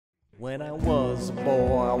When I was a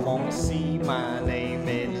boy, I want to see my name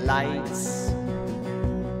in lights.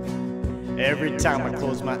 Every time I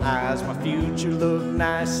close my eyes, my future looked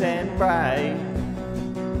nice and bright.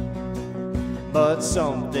 But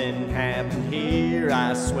something happened here,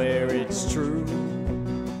 I swear it's true.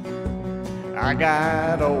 I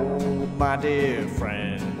got old, my dear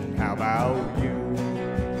friend, how about you?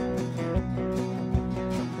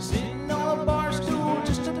 Sitting on a bar stool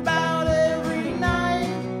just about every night.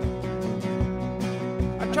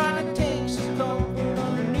 I try to take some comfort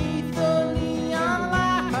underneath the neon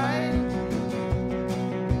light,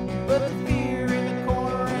 but the fear in the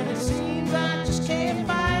corner and it seems I just can't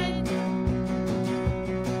fight.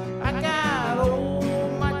 I got old,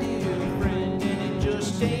 my dear friend, and it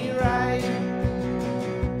just ain't right.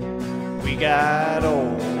 We got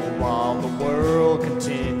old while the world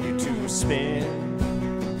continued to spin.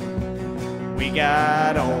 We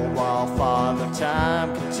got old while Father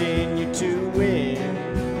Time continued to win.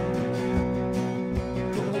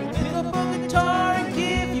 Gonna pick up a guitar and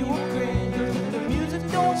give you a grin, 'cause if the music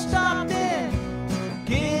don't stop then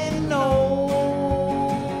getting old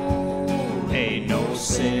ain't no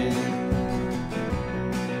sin.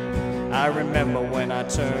 I remember when I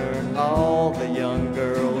turned all the young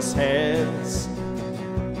girls' heads.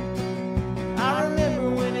 I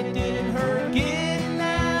remember when it didn't hurt getting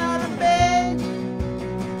out of bed.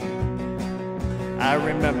 I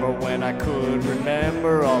remember when I could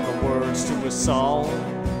remember all the words to a song.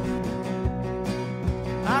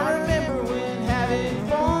 I remember when having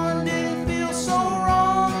fun didn't feel so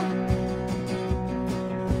wrong.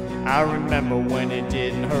 I remember when it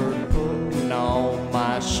didn't hurt putting on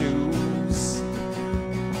my shoes.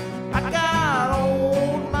 I got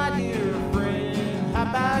old, my dear friend, how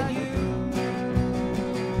about you?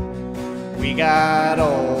 We got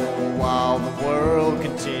old while the world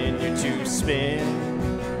continued to spin.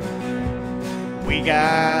 We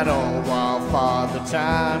got old while Father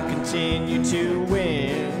Time continued to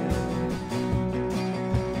win.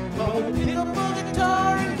 But we'll pick up a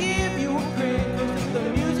guitar and give you a grin, 'cause if the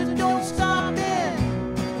music don't stop then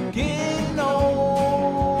getting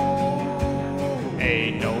old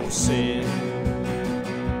ain't no sin.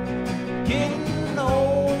 Getting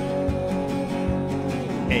old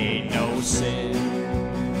ain't no sin.